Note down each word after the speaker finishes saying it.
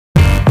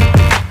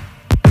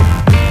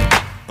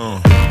Yeah.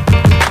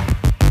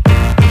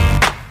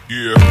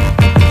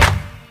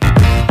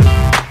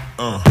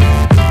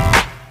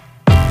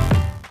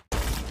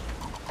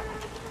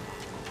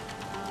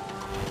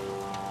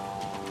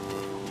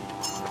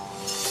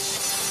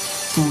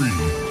 3,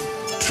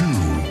 2,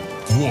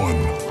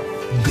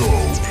 1, go.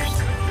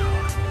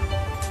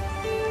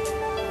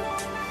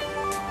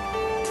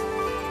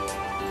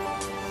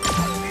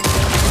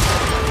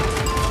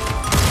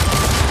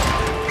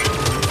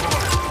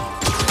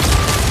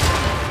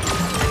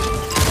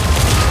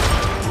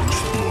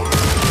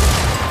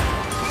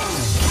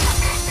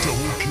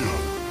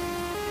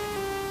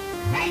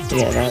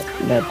 Yeah,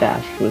 that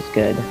dash was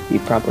good. You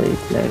probably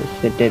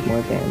noticed it did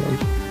more damage.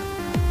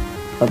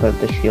 Although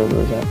the shield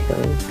was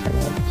actually kind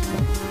of hard.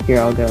 So. Here,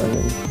 I'll go and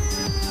then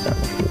start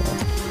if you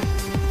want.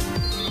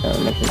 No,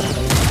 nothing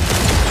happening.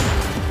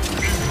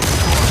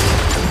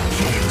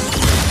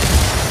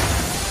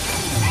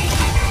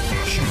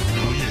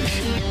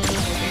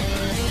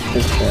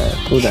 This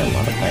cooldown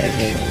modifier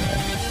here and there.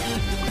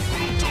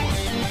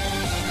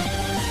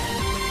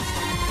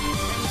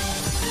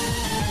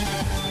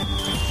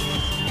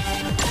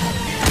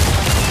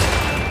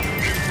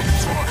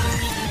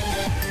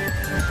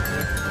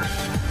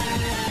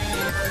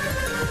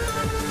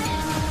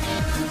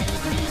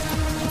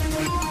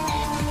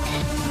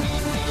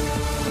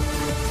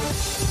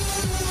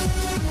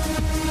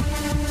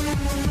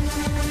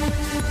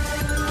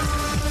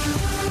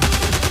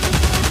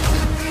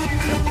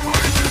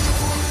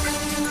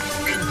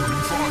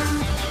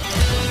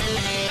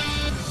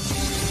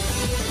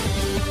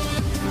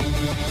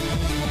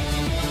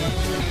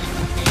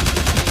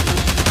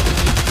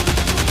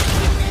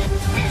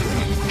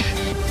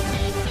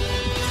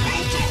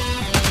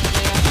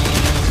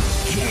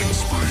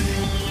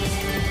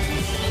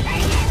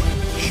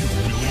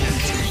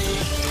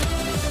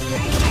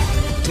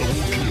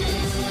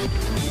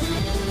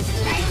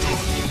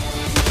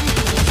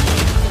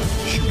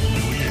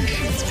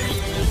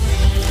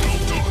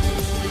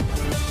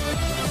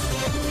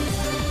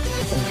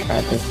 Try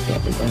this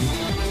step again.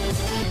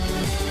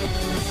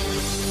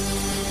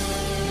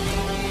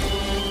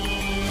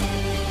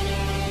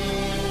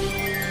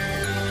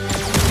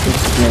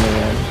 Just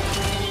minigun.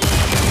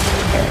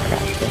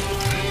 Aircraft.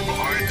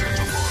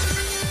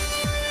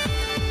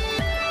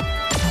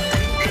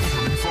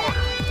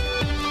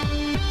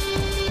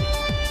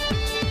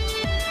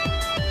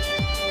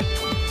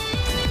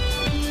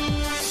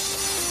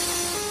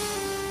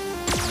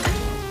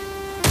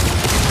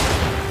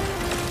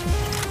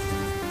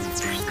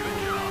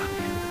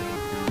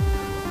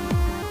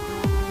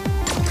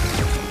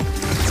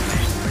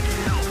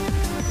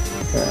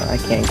 I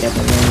can't get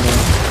them in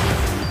there.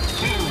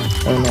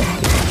 Oh no.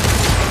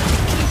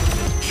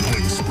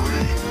 Killing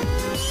spree.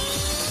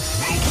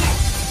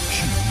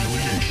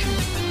 Humiliation.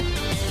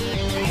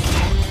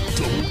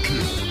 Double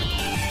kill.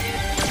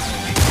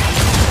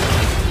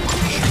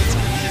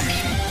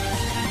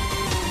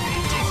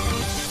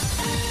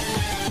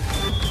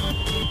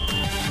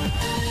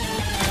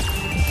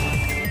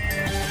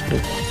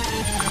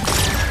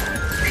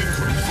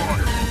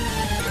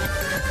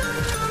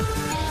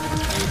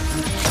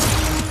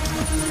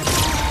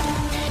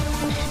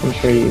 I'm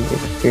sure you've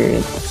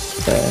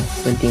experienced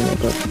the demon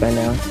glitch by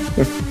now.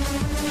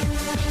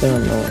 So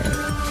annoying.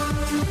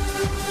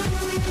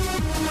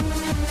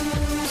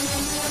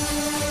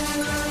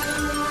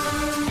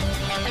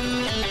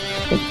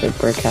 It's the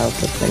brick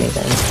house with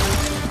minigun.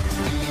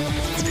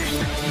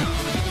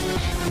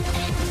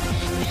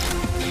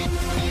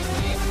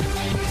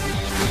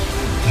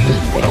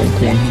 Just failed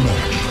him.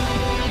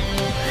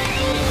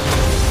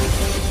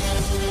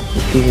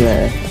 These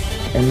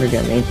Ember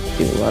gun needs to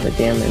do a lot of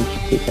damage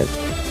because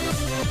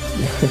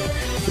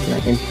he's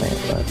not implant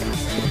luck.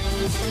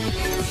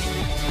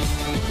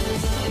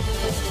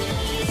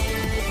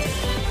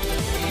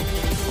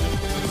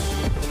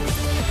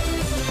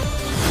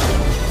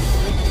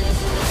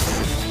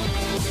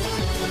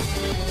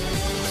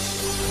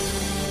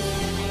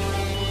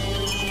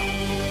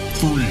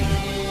 3,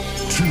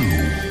 2,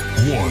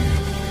 1,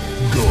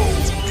 go.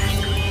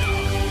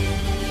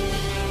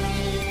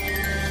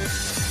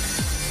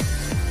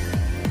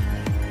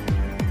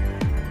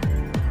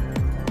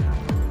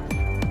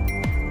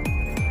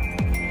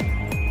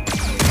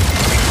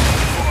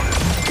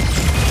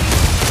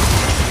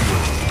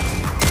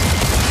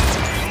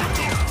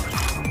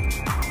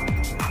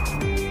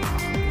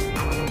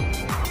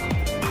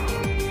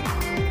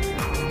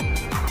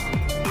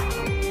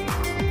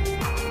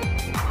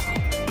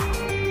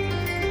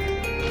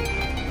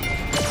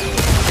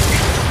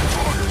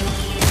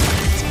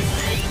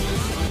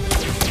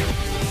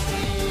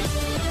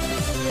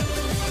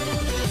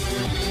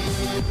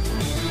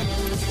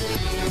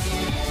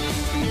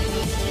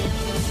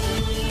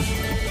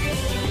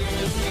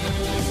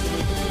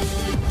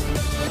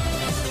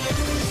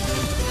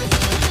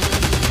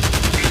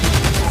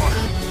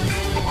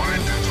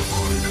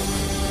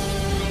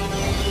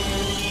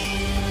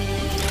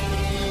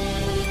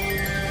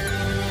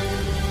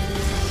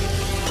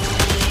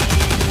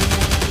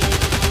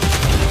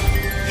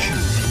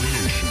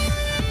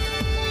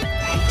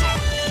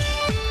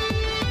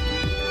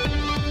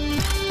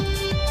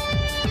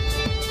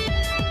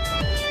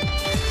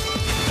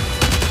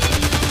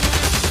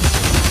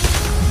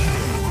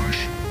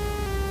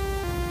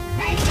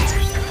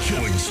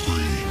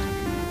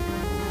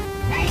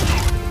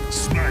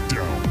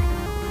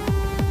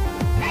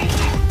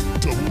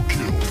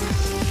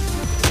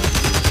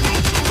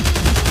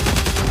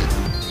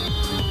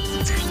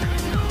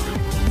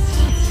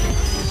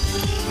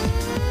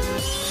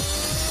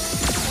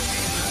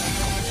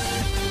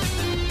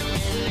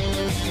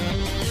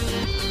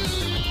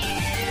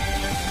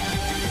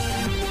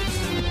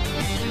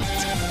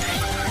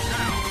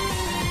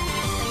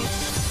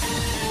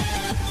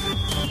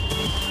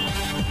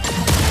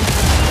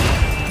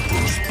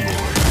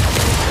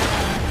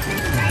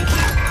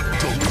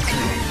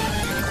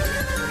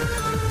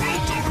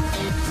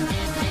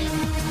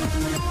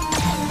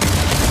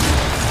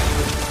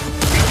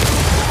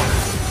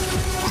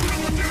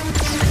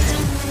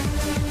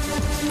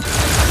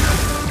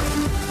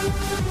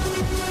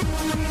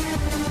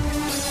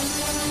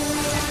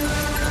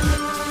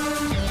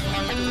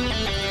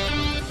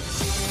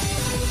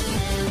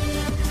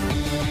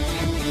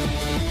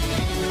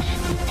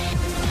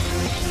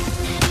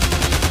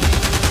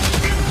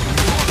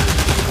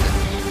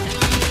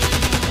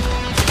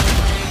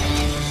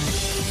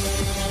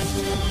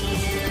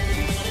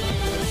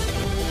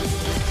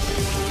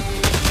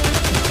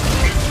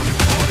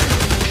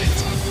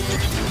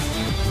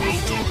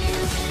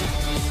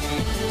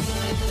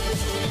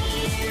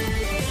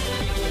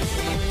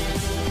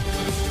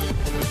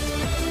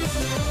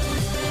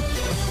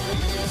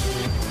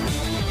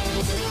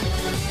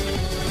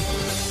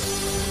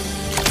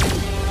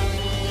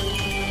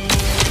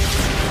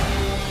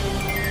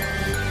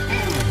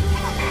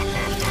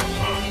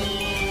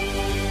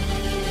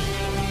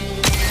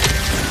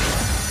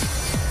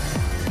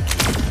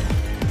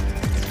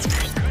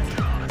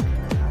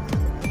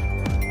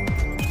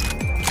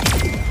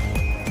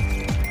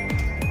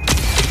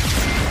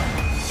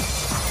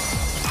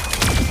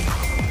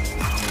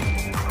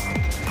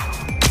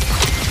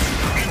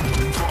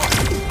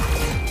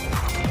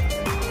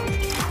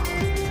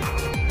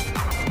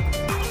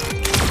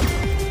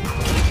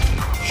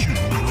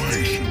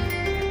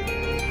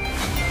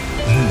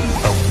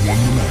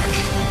 won the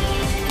match.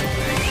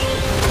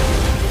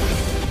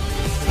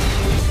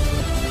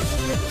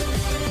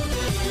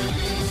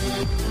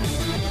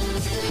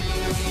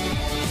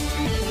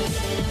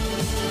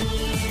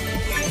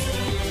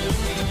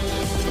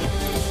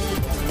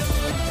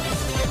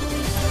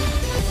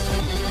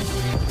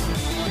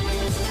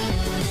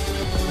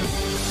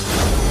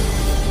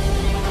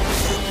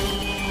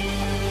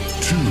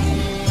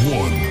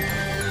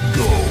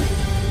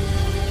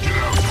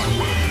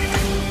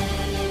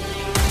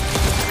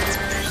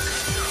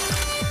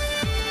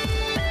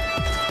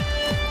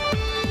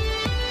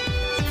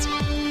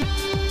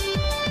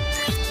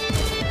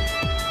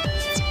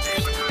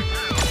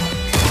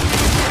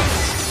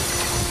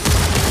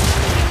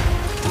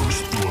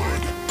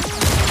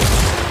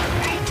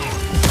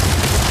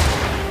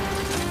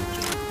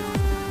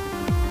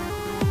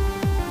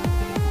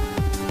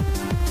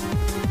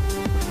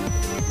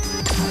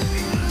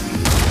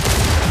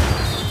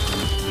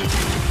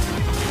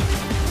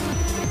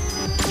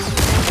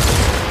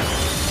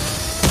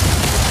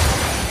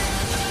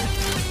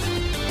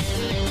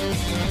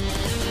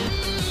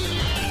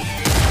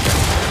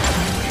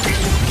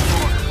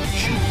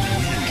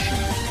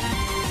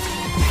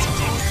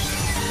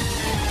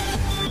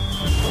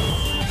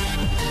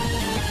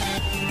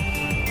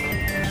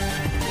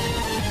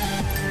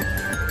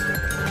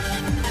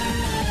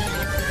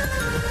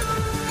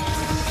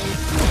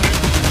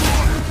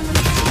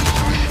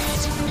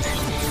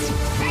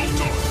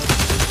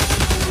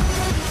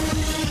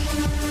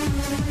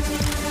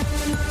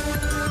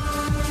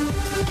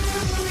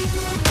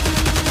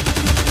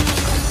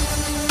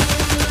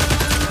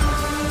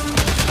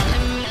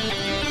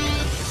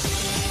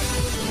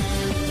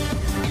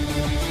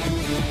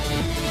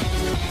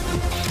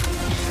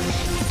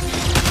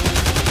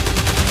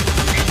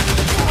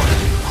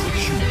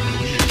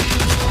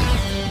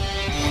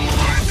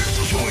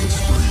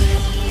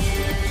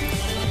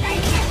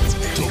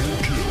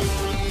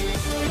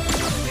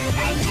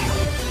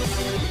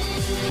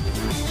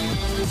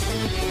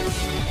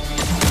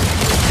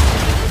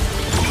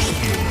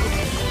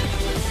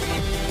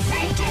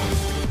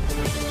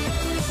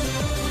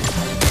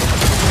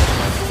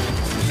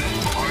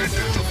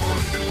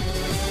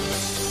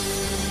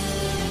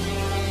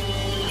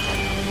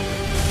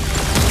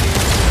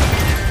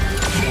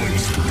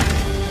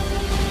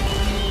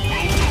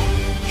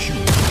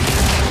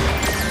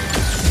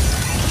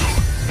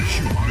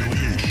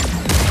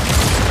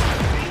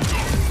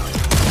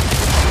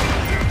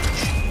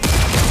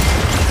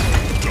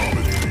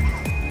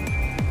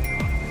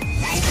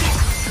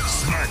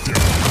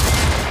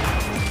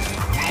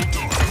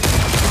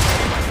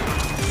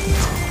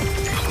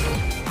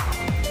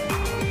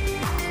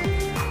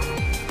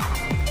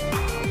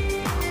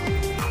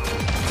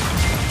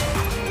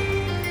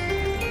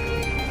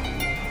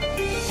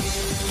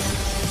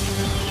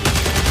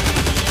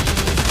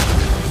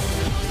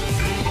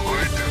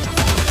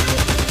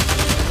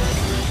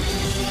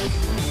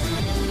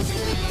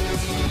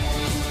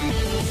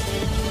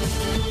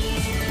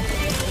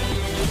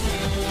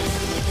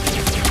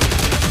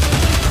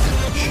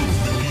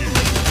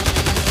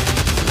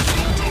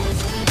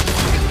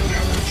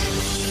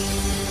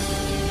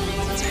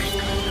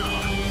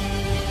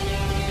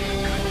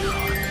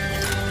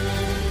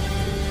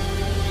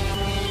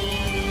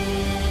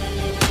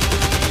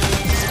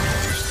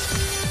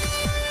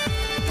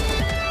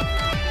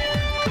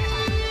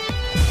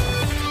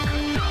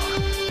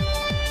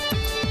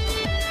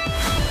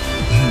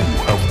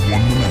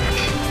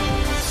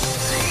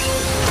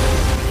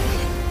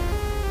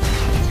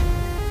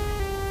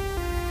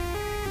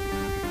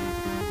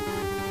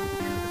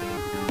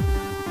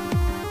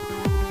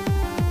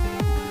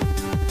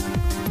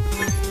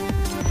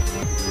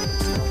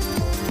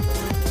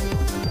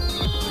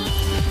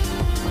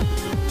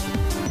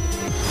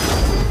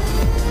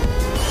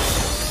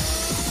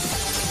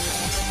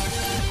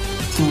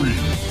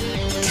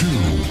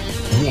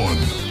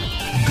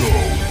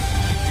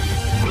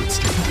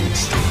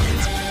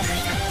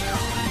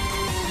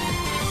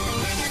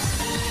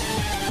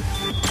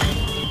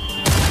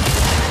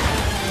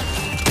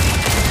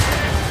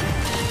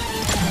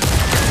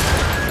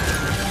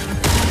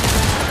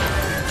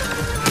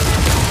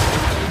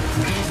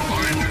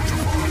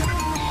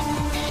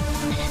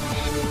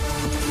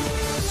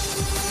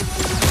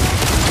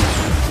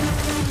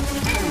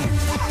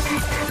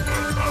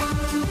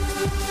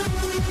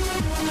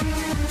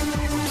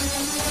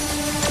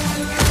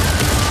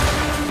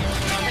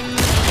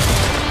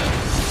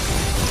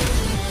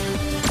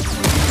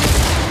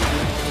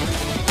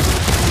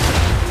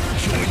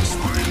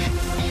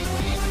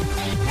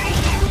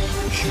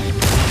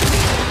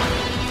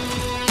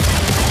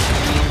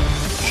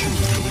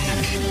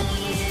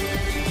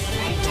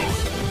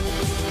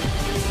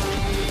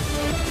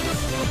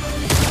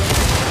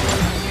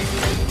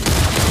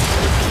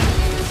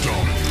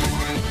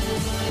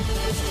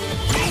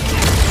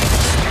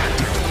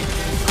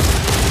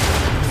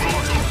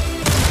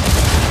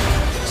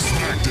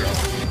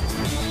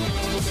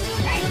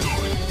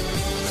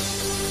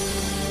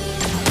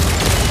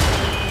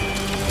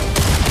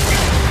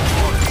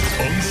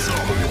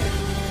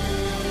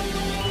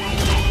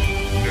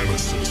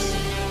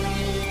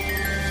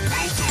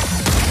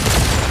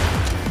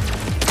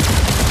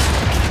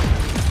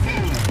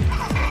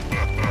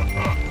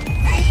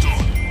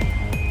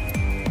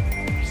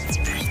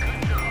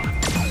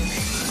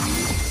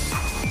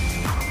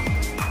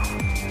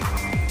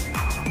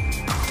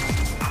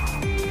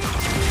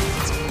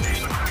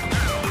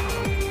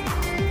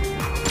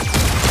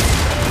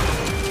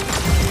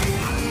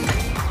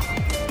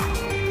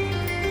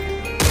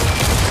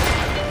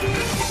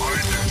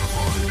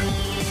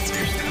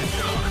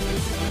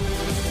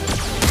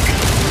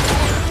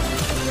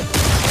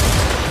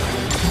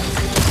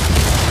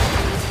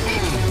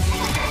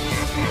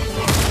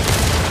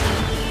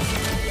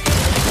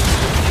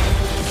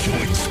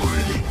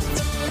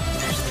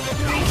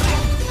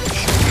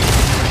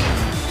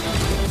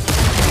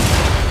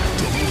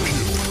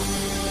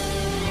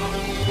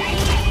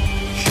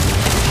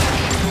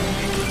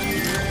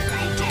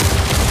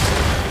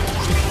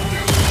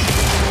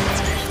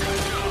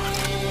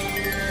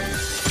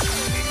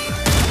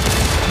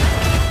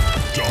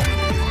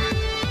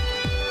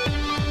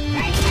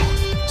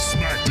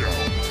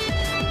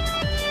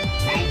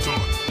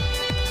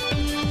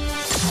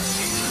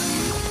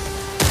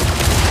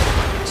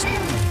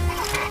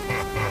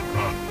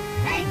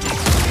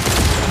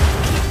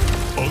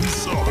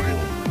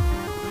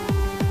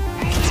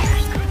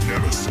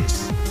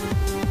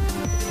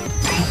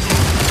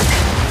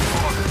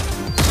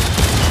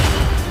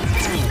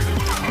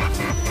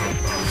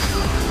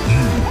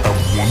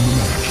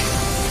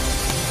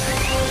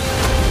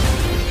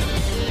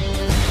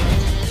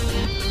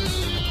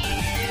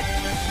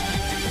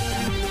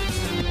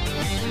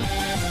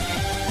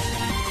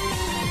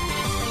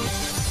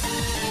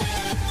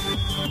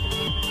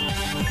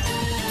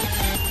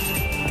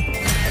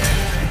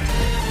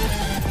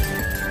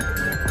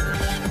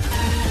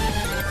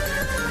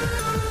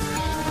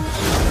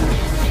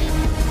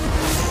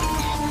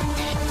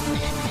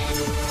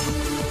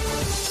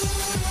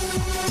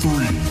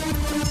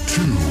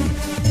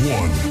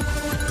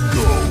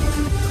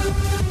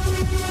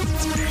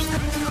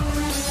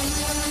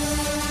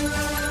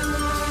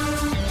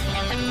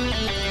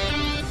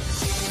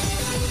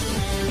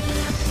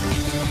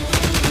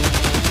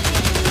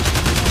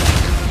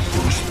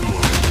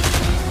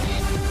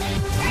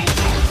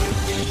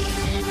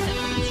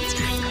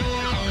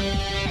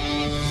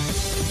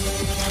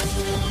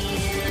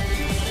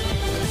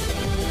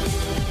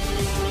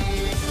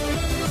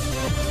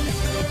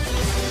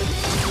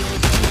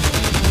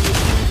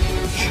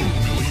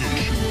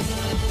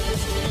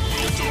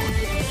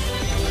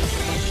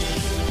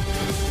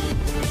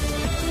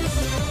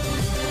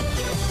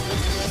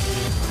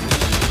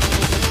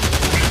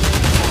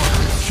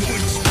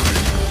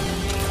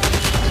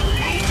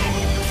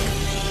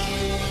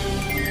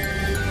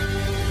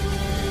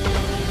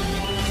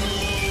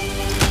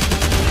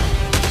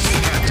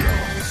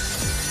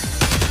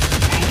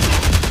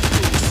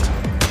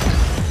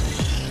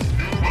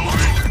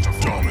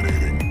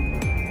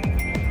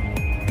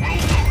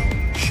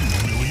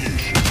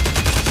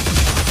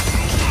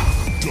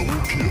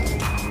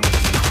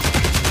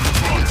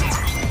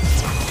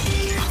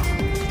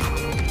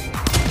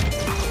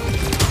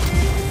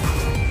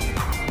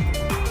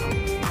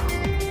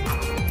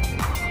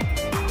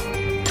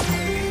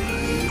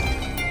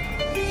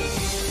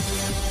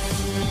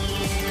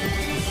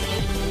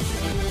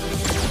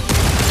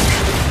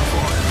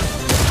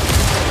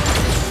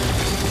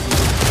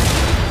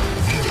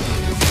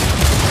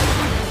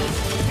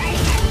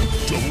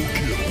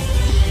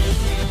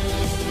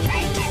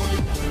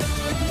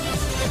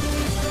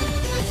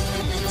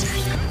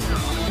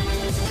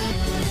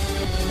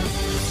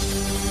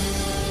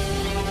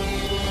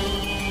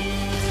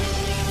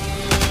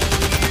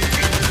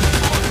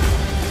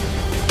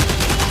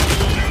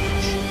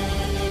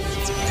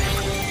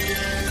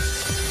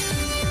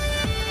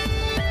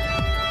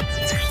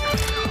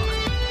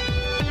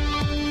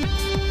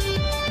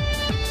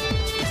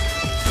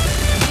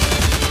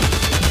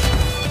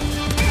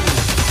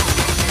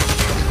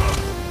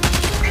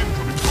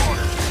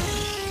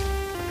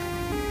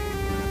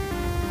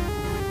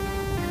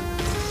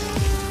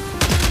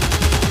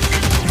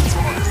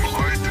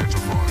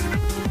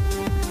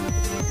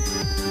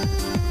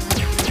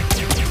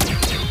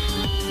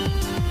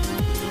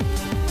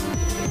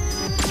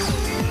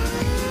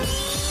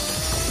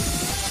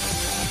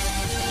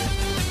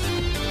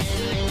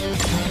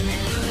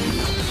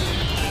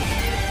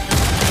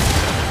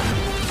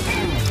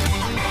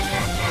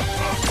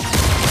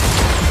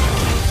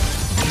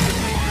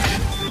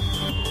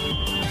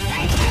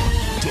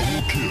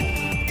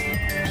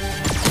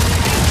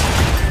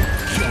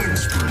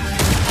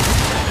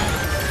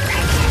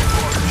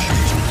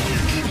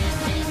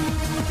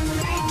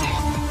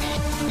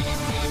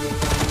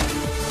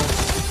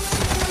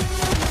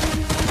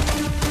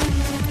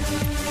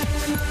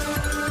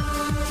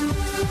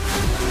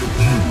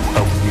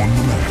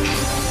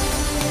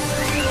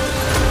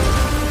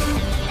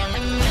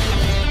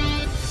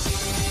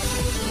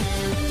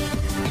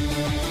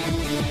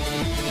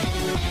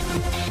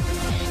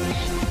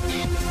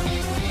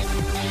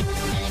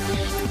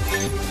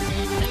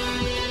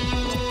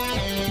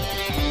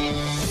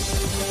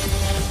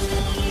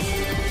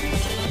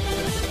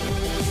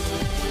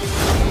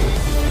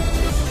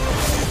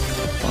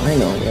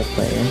 finally a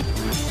player.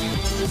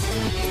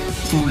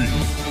 3,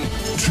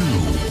 2,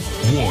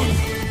 1.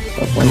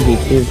 But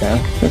 1v2 though.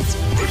 Let's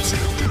get this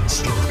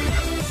started.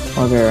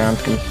 I'll go around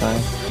from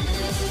side.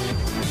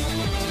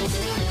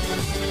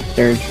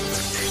 Surge.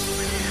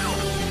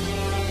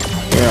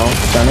 Here, I'll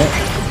stun it.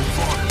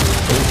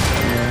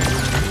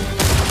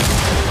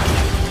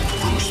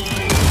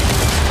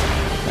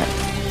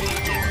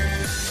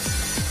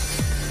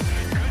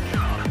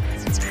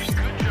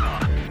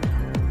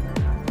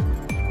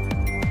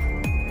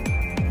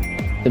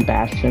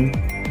 Sebastian.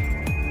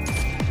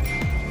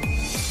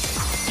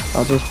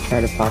 I'll just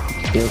try to pop the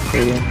shield for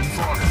you.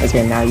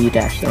 Okay, now you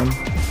dash in.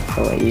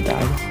 Oh wait, you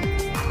died.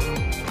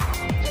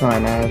 It's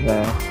fine, I have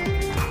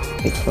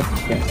big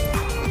flips here.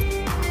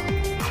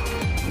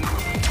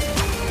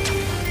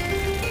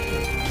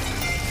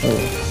 Oh,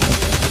 okay.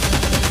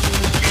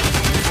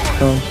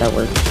 Oh, that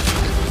worked.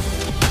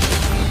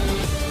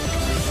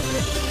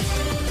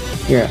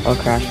 Here, I'll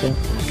crash it.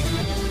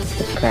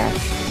 Just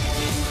crash.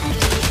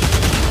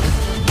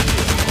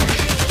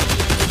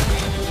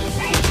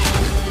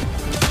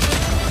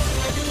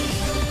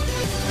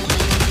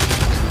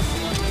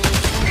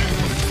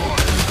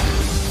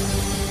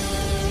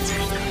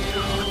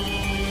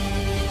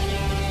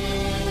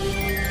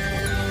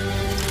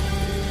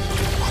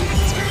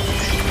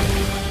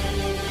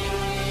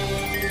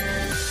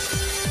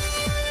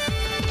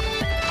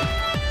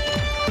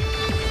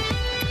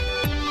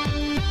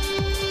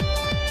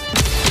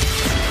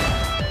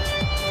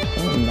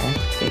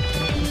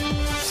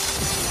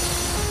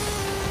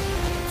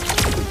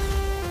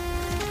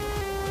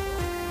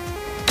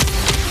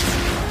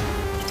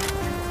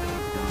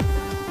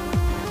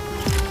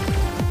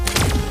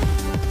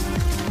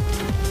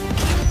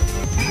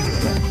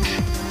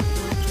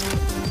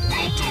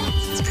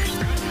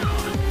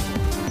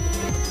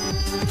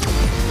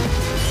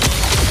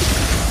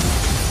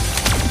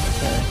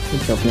 He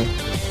killed me.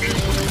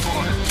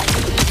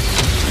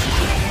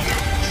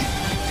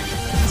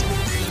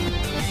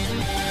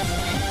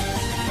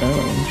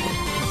 Oh,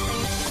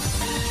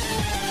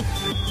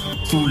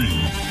 3,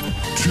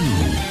 2,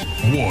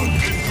 1.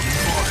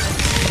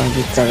 I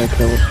just got a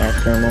kill with that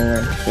thermal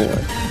and 4.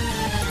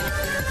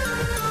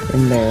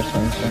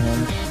 Embarrassing for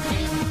him.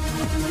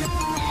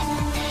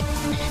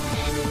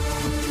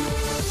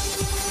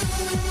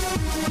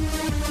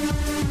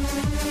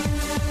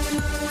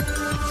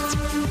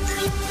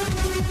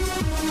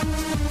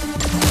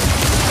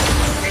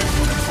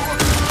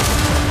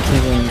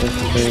 Even this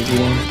crazy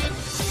one.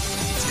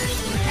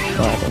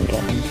 Oh, I didn't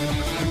get him.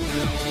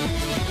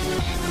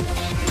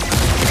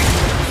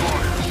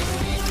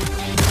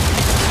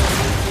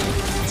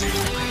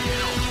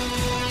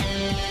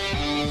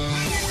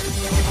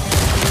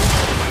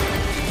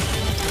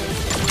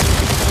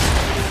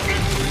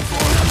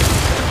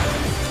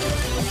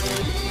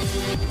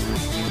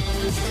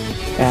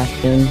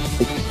 Bastion,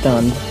 it's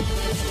stunned.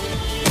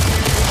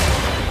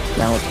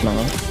 Now it's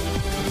not.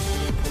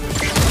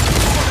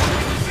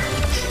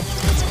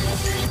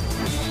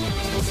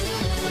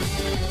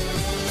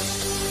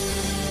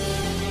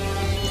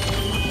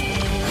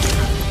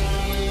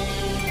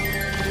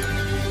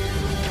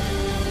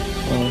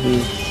 Oh,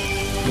 he's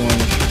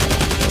one.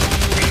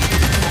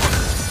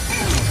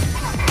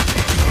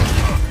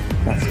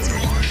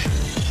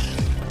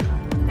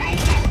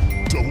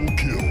 Double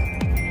kill.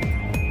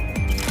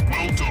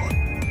 Well done.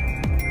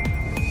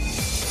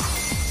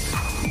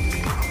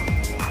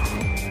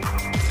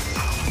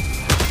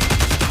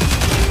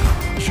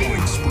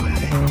 Killing spree.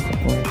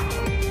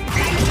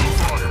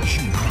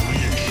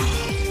 Humiliation.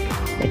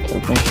 They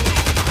killed me.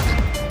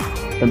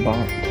 The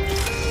bot.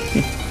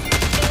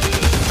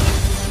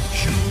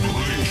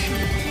 Humiliation.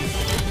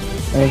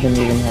 I didn't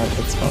even have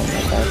the phone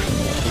like I can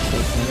yet.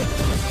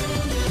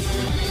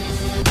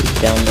 He's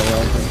down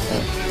below and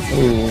stuff.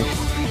 Ooh.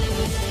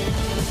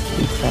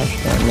 He crashed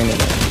that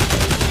minute.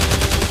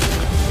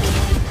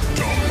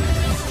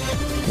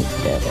 He's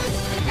dead.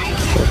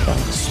 So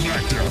fast.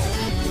 Smackdown.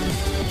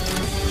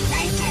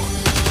 Well done.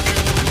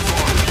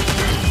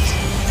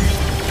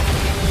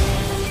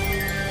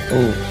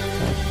 Ooh.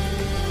 That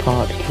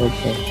pod killed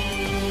me.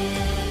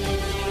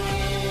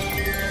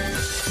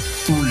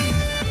 3,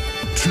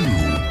 2, 1.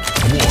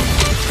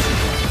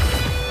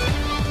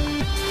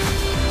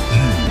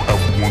 You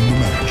have won the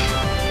match.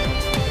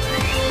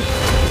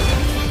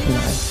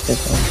 Nice.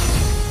 Good one.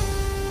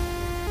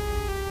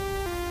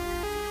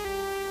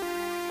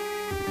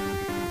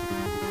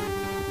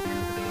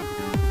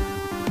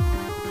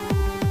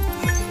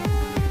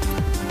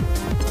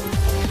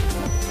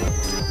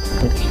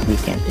 Which you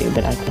can't do,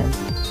 but I can.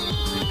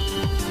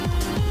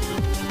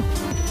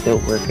 Still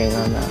working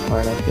on that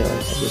part. I feel like I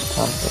just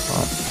talked a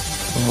lot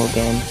the whole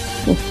game.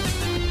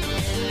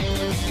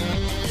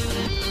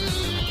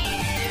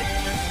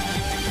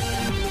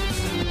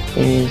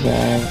 He's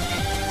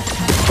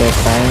still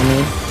firing me.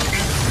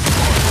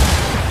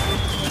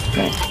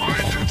 Nice.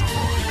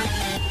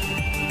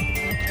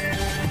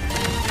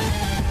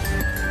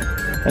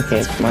 Okay,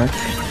 it's marked.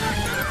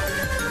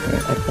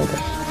 Yeah, I killed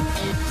it.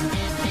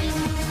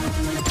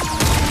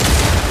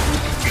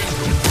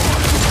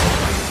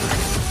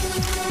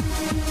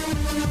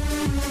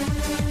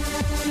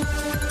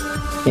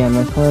 Yeah,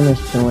 my plan is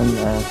to win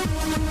the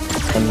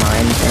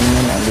mine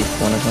tournament, at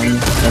least one of them,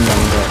 and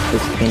then get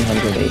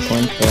 1600 A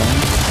points for that.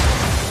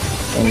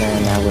 And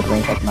then I would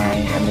rank up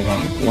my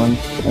underground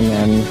once, and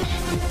then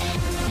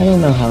I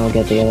don't know how I'll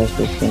get the other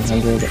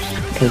 1600,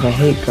 because I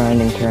hate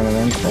grinding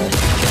tournaments, but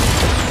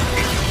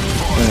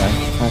you know,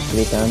 has to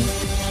be done.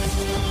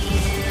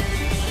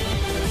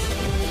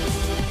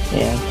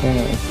 Yeah,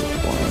 tournaments is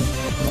boring.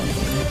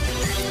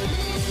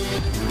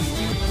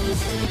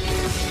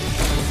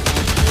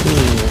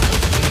 Ooh.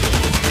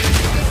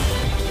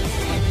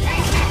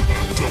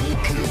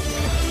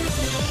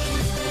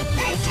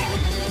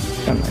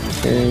 Got my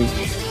surge.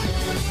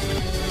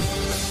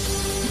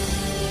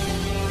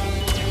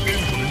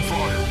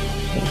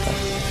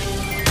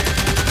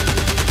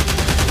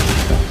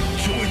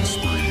 Killing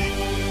spree.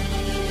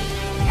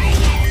 Well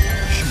done.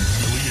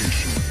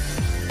 Humiliation.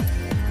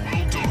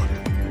 Well done.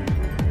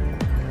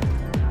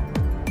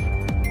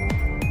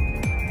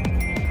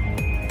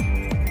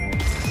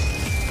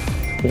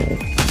 Yeah.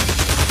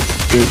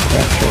 Dude,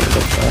 pressure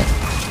with that.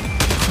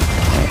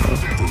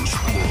 First blood.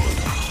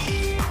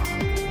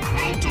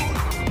 Well done. Killing spree. Well done. Humiliation. Well done.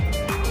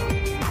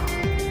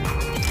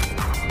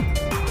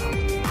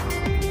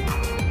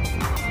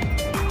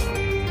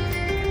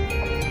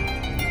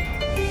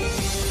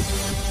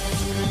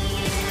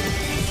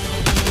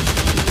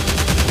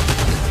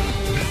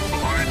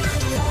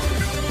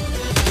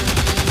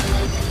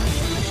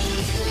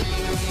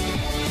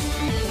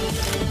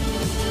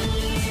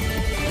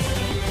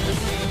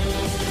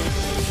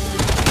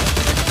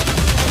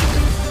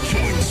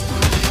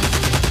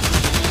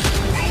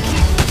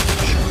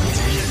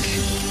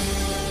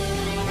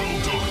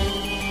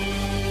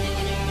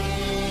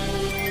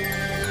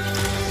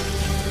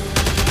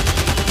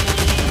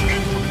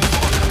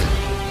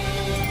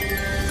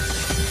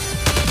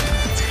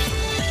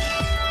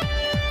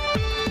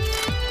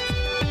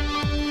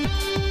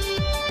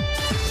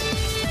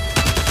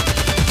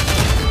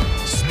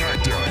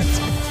 Smackdown.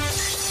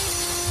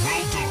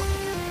 Well done.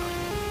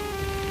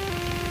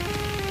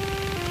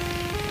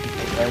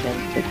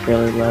 It's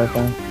really low though.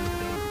 I'm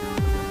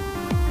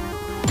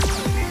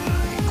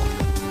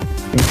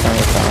trying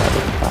to fall out of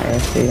the fire,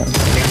 so you don't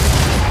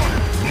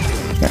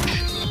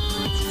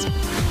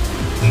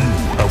You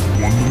have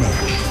won the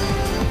match.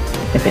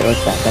 if it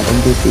looks that bad,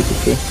 then do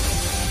PvP.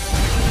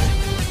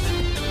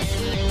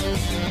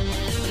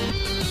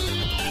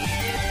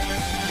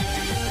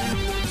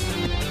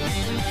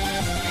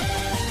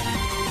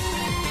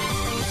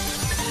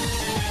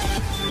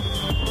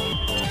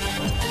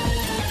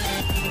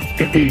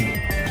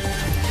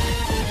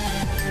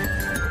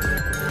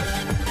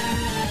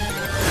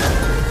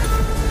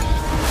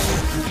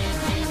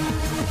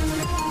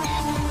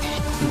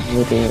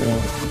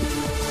 Literally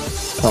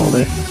called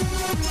it.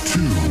 2,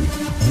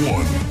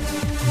 1,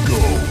 go.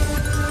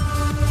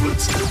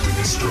 Let's get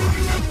things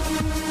started.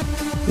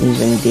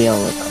 Using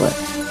DL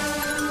Eclipse.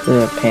 The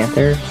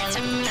Panther.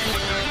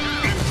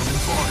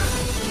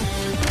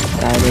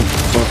 Guided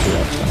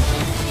Scorpio.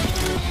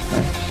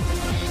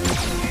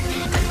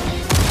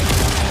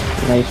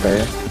 Sniper.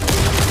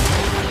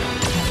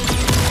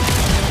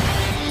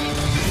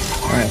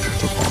 Alright,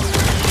 take that.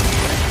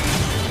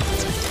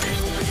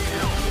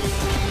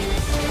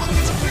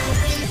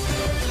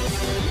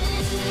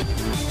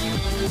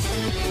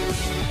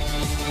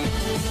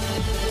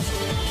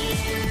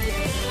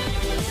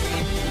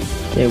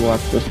 Okay,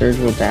 watch the surge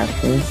will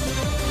dash me.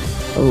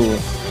 Oh,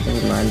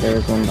 never mind, there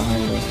was one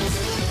behind me.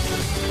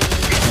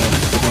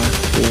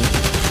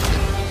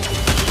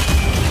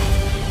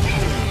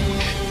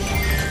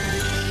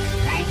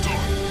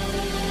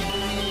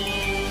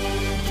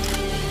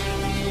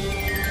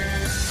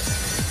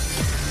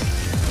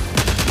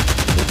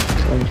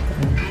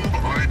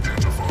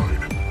 Identified.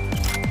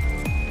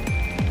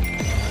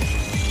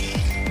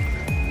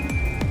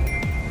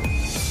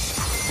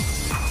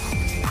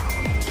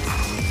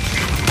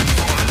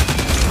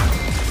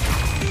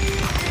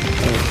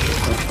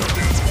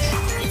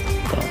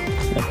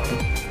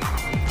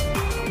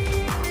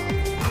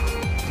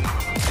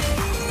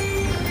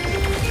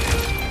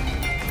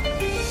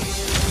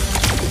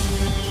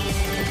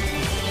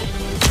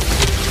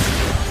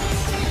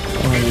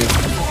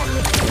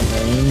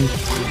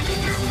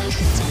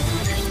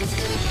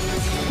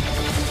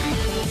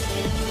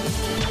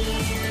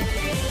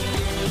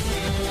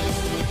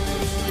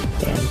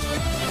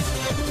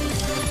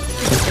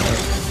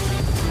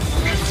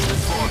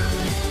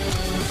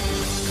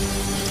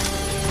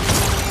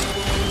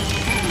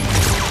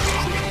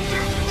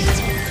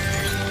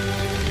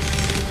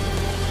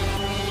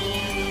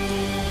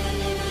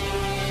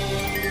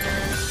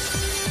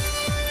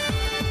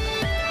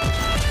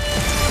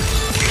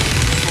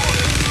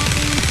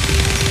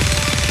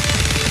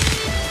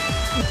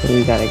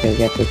 We gotta go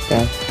get this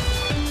guy.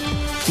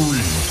 3, 2,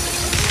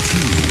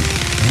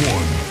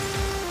 1.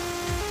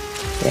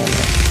 Damn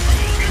it.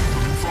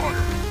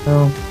 Fire.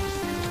 Oh.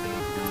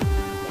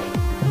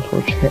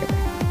 Unfortunate.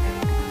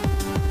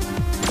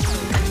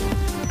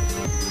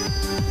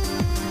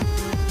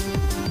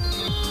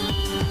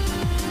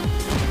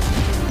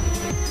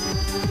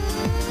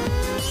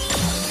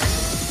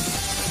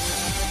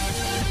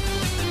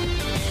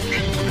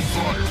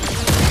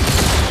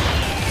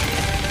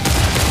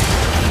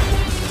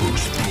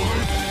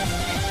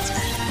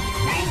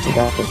 You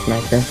got this,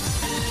 Sniper.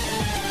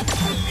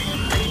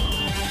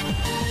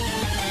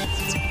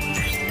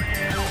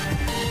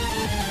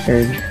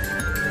 Surge.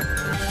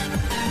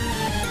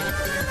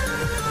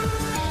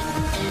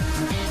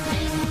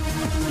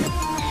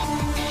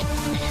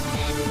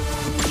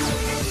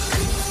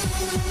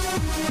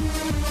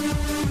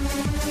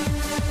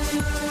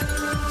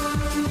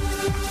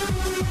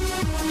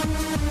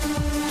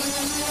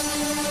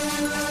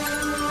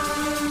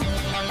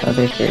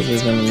 Other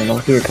surges in the middle.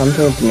 Here, come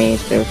towards me,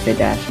 so if they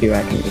dash you,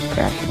 I can just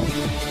crash them.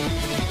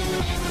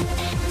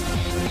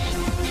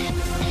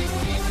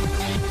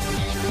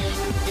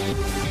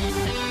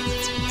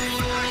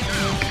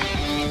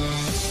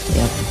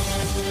 Yep.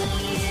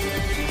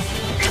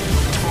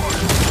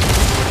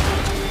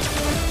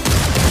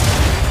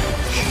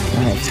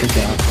 Nice, good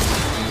job.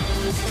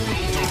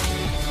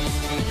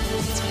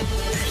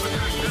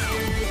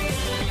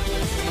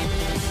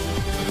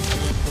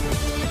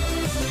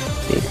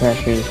 The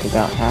pressure is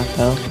about half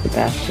health, the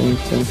bastion's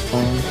been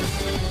spawned.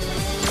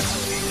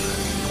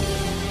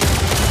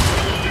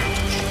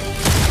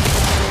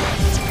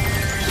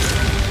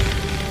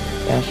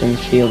 Bastion's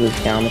shield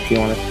is down if you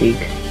want to speak.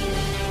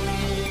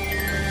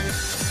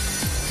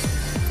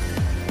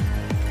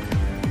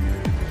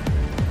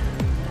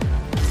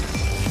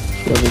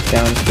 Shield is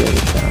down, shield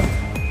is down.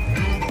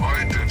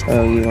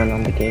 Oh, you went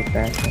on the gate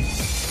crashing.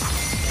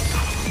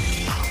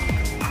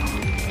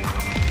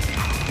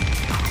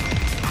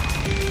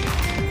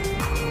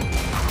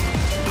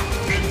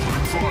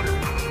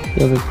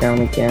 Shield is down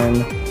again.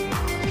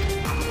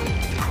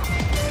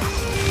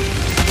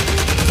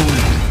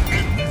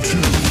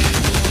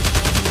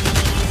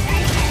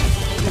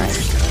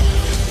 Nice.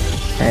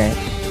 Alright.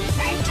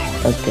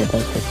 That's good,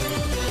 that's good.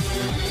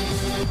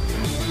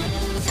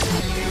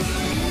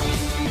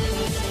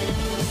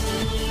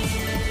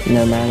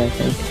 Nomad, I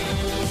think.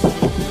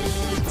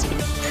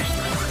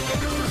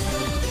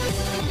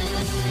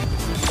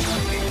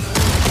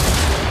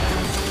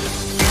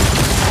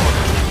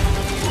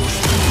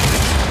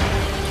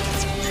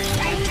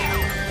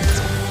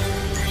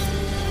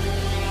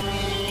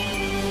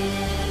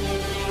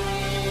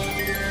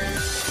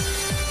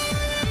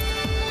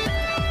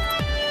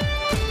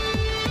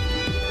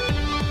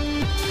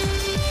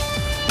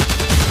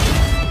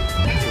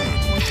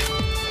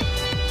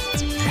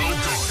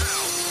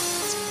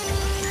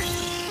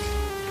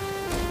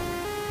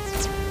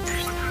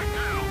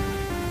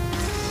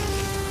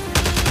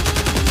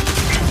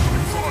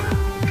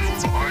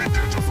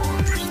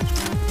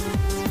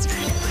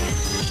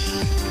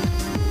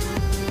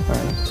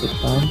 Good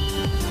job.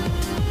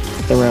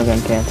 The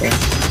Railgun Panther.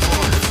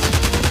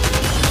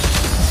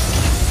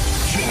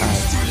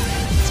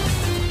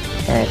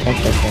 Alright,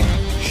 that's okay.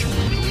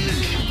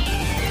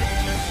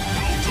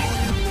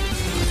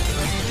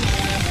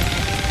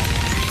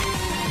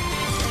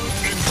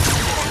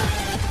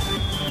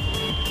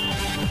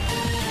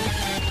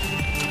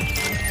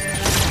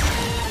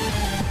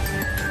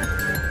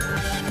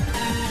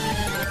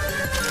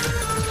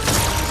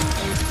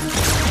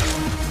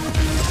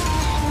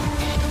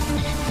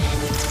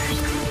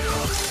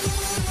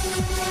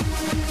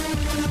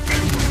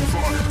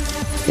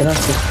 Get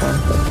off this front,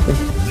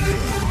 please.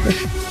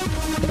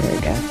 There we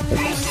go.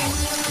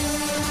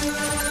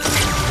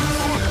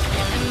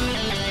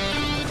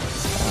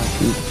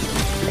 He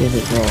did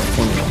it wrong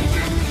anyway.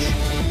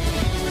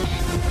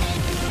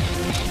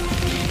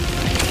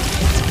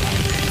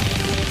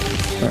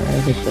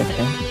 Alright, it's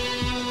okay.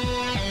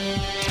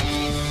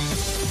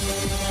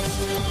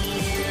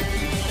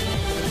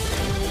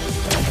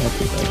 I hope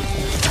he does that.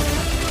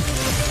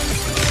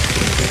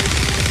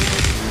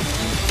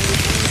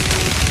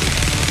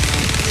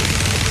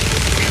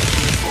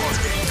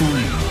 I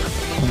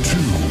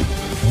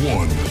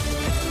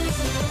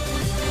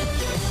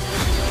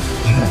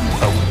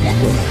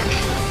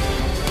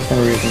thought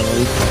we were gonna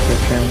lose that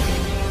first round.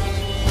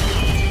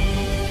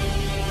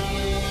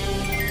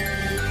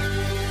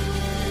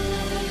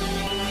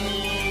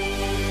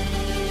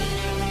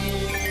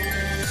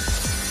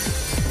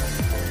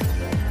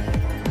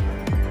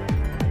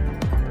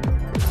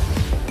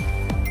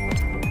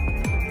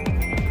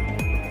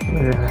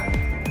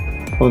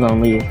 Hold on,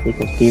 leave,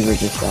 because Fever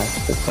just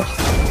asked the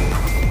question.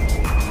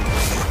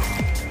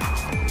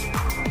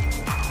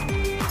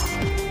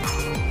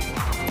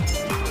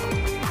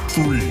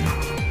 Three,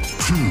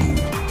 two,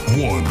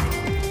 one,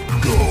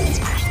 go.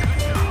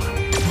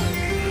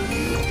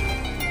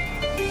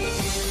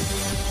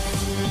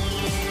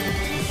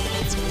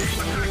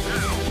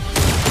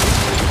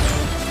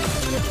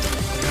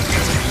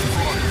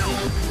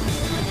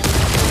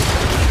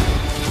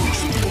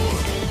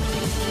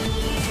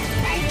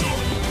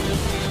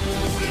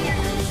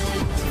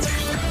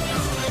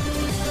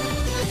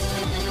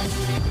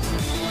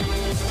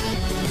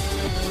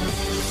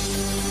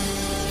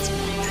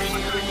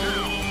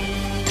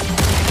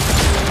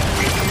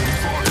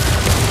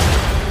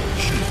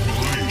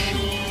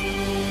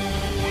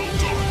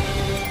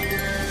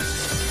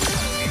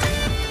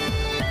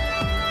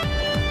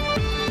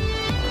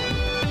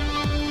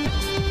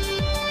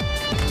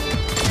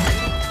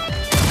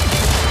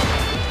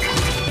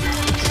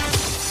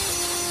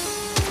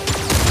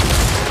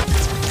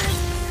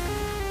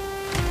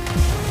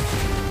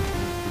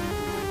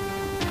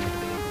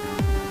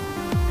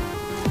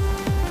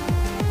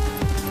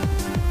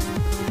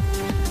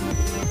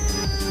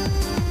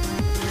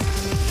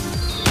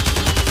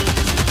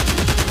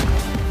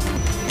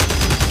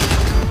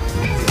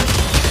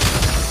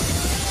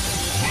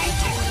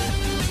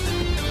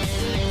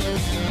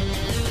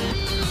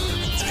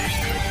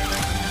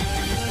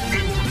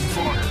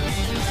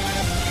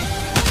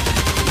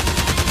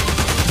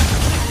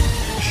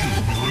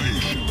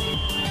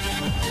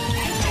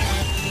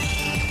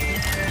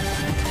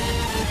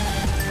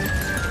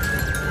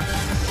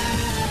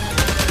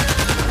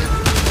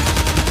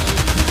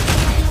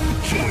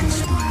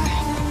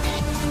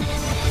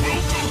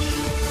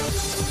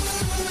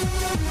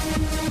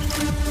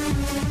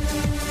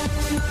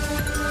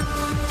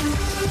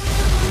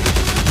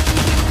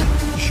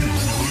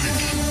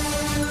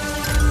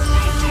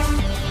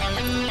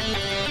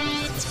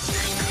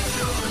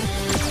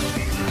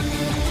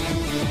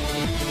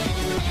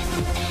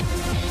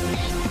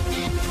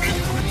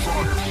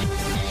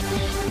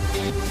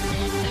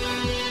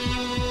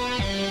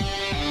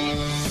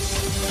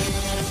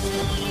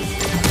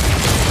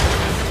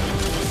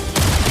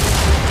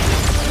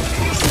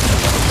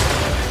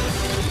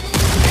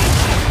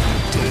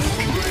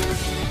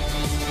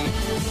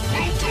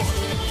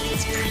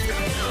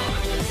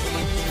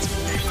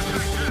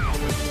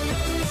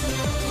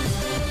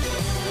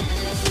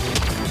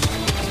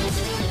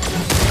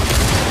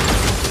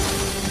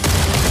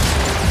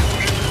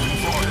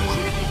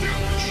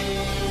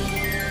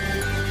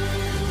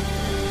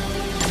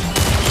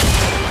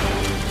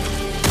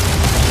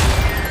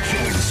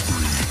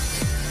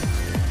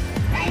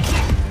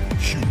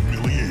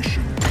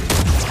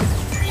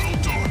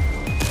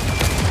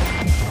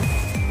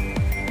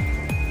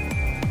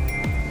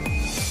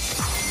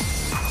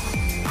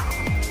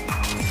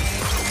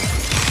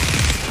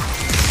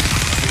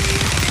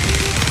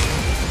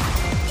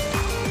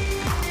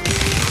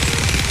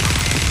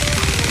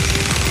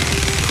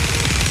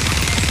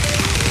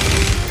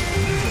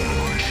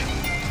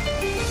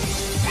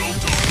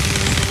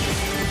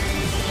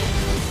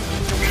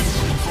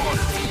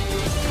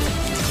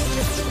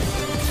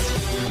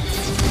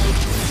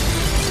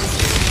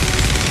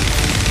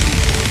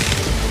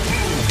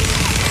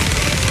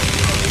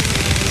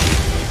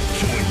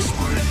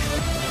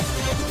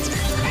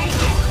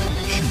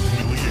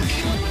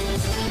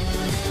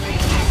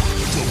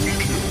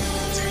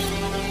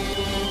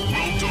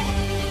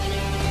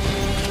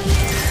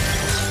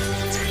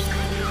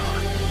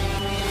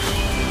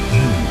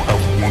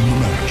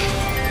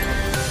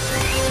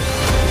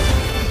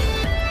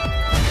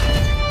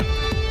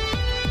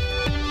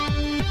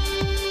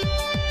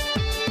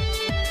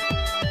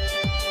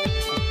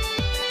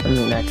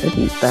 mean, I could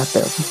use that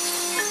though.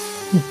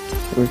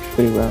 Works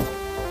pretty well.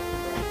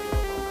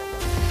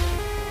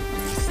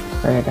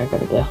 Alright, I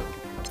gotta go.